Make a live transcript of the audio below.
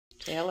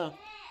Say hello.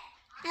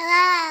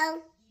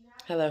 Hello.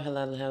 Hello,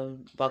 hello, hello.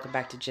 Welcome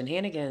back to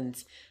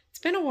JenHannagans. It's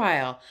been a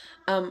while.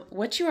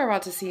 What you are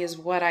about to see is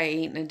what I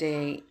ate in a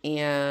day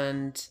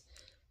and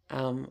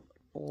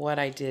what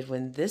I did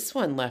when this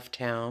one left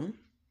town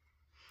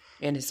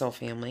and his whole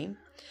family.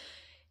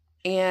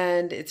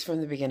 And it's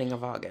from the beginning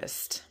of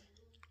August.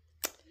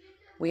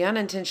 We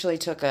unintentionally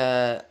took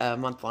a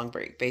month-long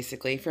break,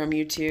 basically, from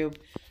YouTube.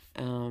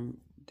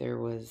 There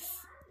was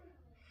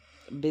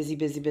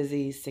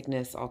busy,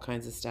 sickness, all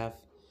kinds of stuff.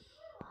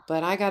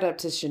 But I got up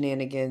to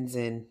shenanigans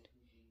and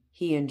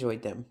he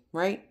enjoyed them,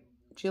 right?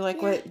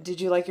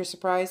 Did you like your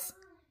surprise?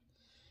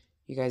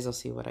 You guys will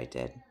see what I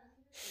did.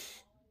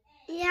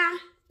 Yeah.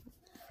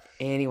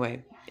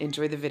 Anyway,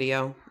 enjoy the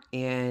video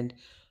and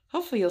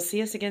hopefully you'll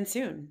see us again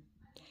soon.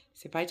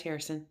 Say bye,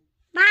 Harrison.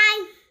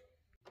 Bye.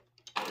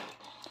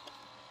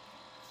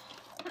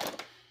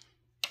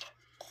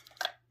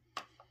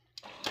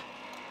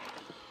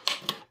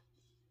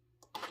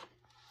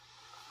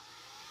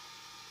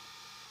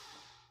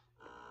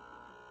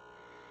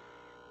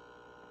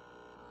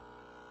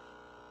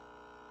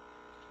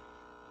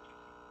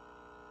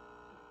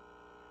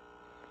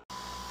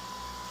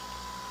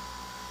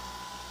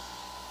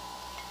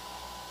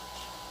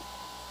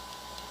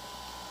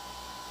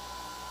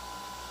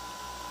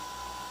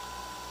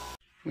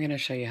 I'm going to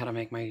show you how to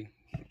make my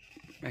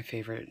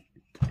favorite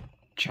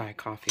chai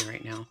coffee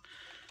right now.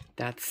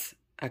 That's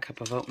a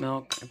cup of oat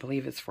milk. I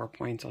believe it's 4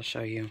 points. I'll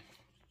show you.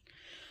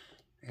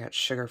 I got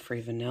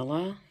sugar-free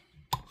vanilla.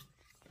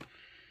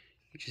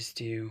 You just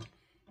do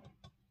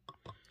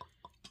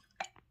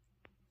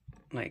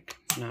like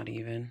not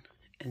even.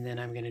 And then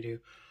I'm going to do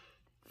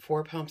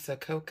 4 pumps of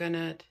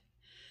coconut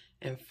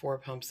and 4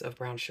 pumps of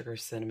brown sugar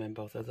cinnamon.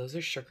 Both of those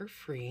are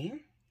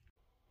sugar-free.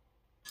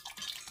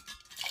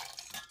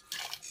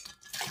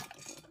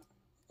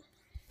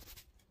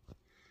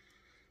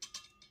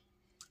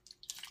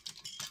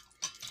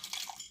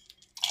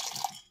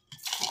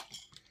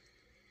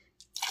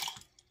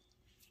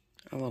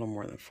 A little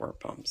more than 4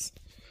 pumps.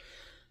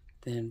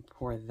 Then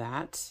pour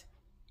that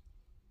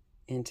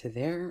into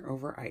there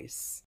over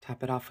ice.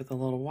 Top it off with a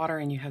little water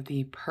and you have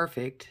the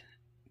perfect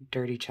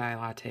dirty chai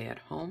latte at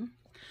home.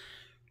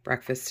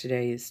 Breakfast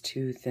today is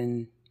 2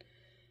 thin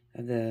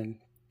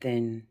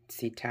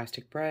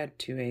seed-tastic bread,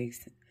 2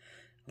 eggs,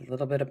 a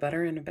little bit of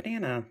butter, and a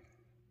banana.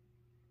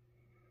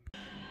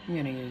 I'm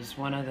going to use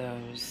one of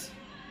those.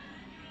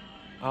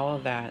 All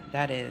of that.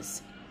 That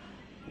is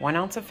 1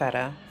 ounce of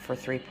feta for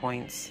 3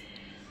 points.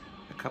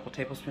 A couple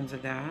tablespoons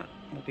of that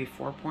will be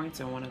 4 points,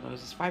 and one of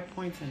those is 5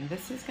 points, and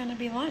this is going to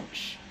be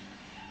lunch.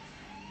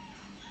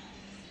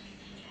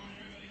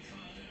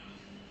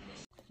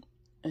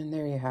 And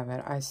there you have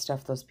it. I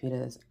stuffed those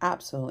pitas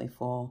absolutely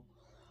full,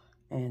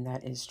 and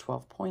that is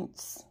 12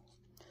 points.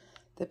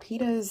 The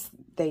pitas,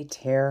 they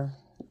tear.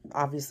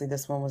 Obviously,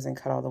 this one wasn't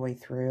cut all the way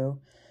through,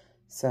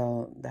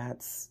 so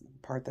that's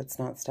part that's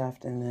not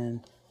stuffed, and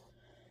then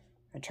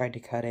I tried to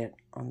cut it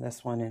on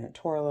this one, and it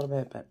tore a little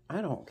bit, but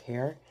I don't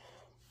care.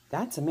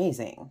 That's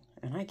amazing,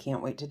 and I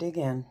can't wait to dig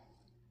in.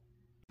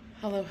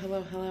 Hello,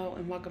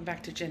 and welcome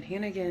back to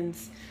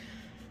JenHannagans.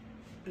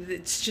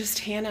 It's just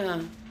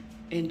Hannah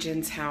in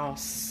Jen's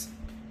house,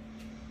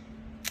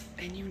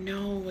 and you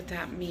know what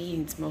that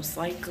means, most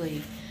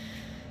likely.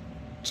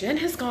 Jen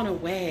has gone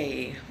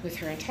away with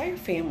her entire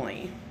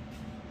family,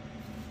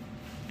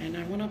 and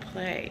I want to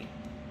play.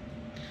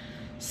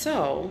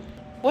 So,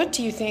 what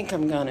do you think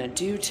I'm gonna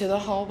do to the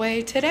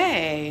hallway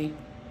today?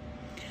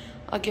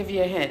 I'll give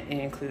you a hint. It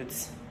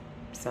includes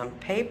some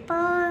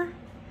paper,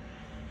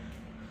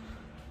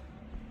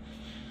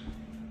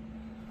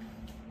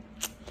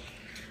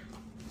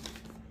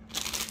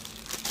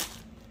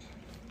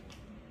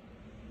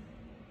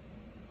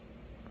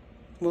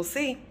 we'll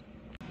see.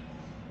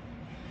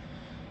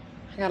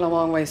 I got a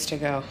long ways to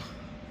go.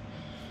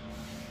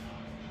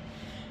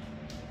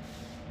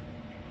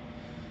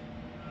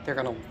 They're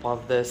gonna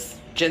love this.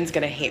 Jen's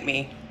gonna hate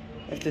me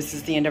if this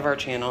is the end of our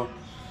channel.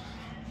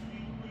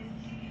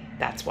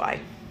 That's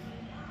why.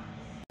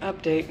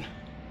 Update.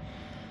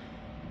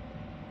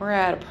 We're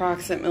at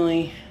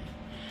approximately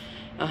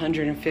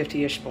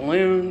 150-ish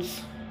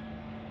balloons.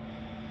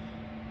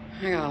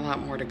 I got a lot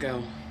more to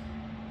go.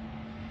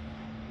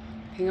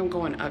 I think I'm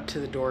going up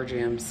to the door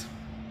jambs.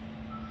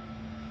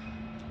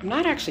 I'm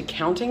not actually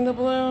counting the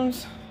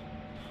balloons,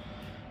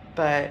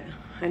 but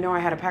I know I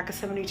had a pack of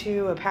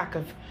 72, a pack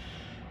of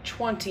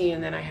 20,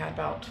 and then I had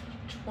about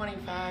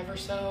 25 or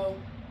so,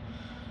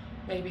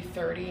 maybe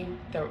 30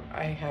 that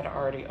I had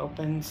already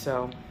opened,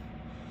 so.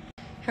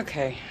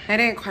 Okay, I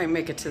didn't quite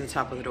make it to the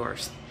top of the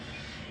doors,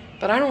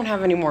 but I don't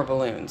have any more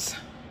balloons.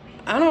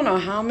 I don't know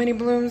how many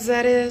balloons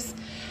that is,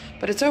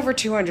 but it's over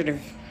 200.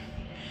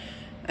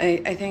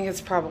 I think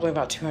it's probably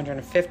about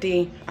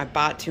 250. I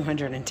bought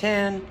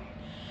 210.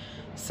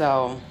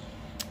 So,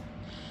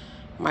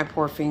 my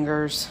poor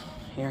fingers.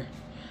 Here,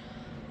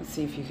 let's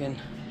see if you can,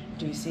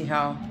 do you see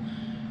how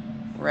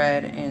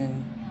red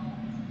and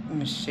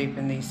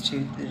misshapen these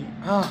two?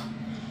 Oh,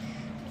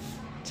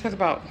 it took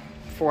about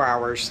 4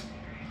 hours.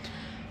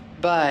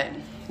 But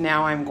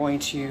Now I'm going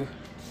to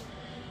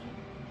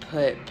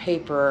put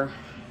paper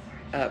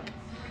up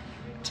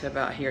to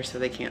about here so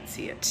they can't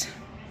see it.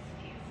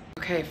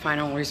 Okay,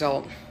 final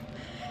result.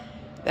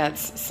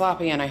 That's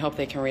sloppy and I hope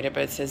they can read it,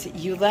 but it says,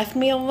 "You left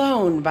me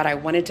alone, but I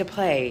wanted to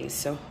play,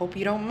 so hope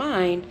you don't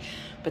mind,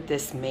 but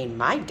this made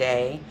my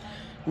day.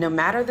 No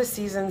matter the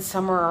season,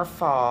 summer or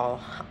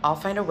fall, I'll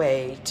find a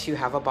way to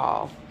have a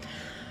ball.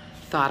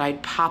 Thought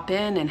I'd pop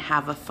in and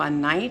have a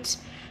fun night,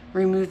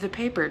 remove the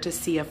paper to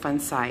see a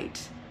fun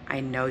sight. I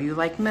know you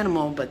like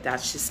minimal, but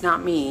that's just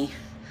not me.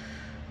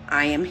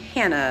 I am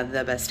Hannah,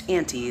 the best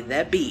auntie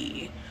that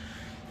be."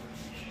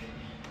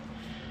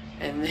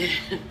 And then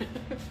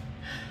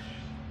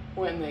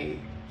when they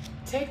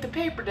take the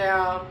paper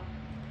down,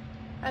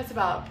 that's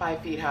about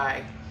 5 feet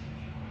high.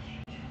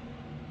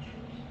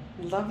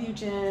 Love you,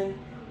 Jen.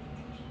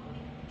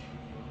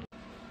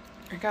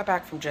 I got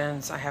back from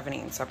Jen's. I haven't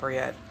eaten supper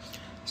yet,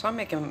 so I'm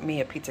making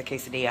me a pizza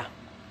quesadilla.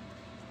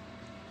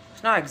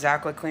 It's not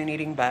exactly clean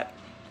eating, but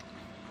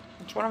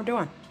that's what I'm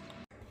doing.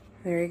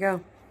 There you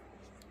go.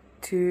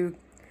 2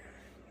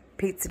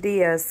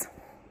 pizzadillas.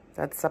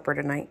 That's supper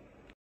tonight.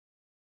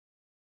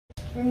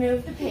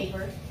 Remove the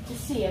paper to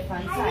see a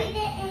fun sight.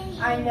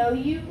 I know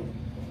you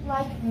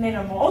like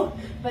minimal,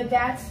 but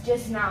that's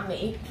just not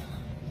me.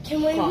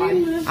 Can we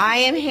remove? I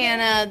am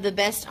Hannah, the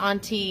best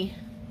auntie.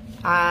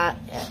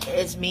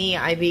 It's me,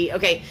 Ivy.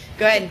 Okay,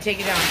 go ahead and take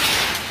it down.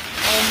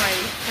 Oh my.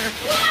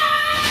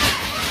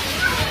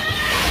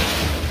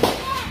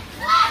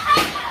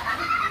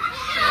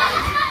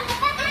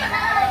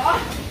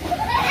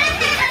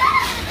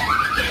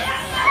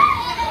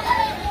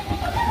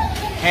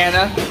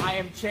 Hannah, I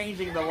am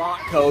changing the lock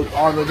code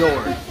on the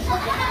door.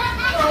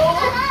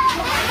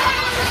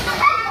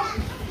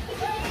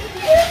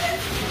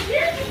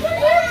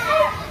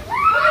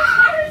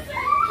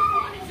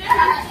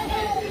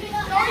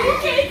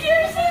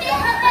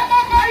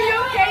 Are you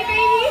okay,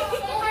 baby?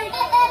 Wait,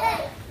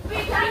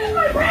 that is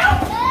my room!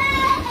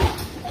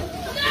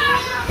 No,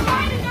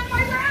 mine is in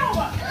my room!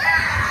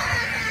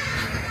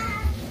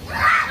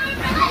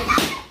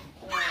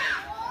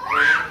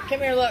 Come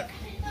here, look.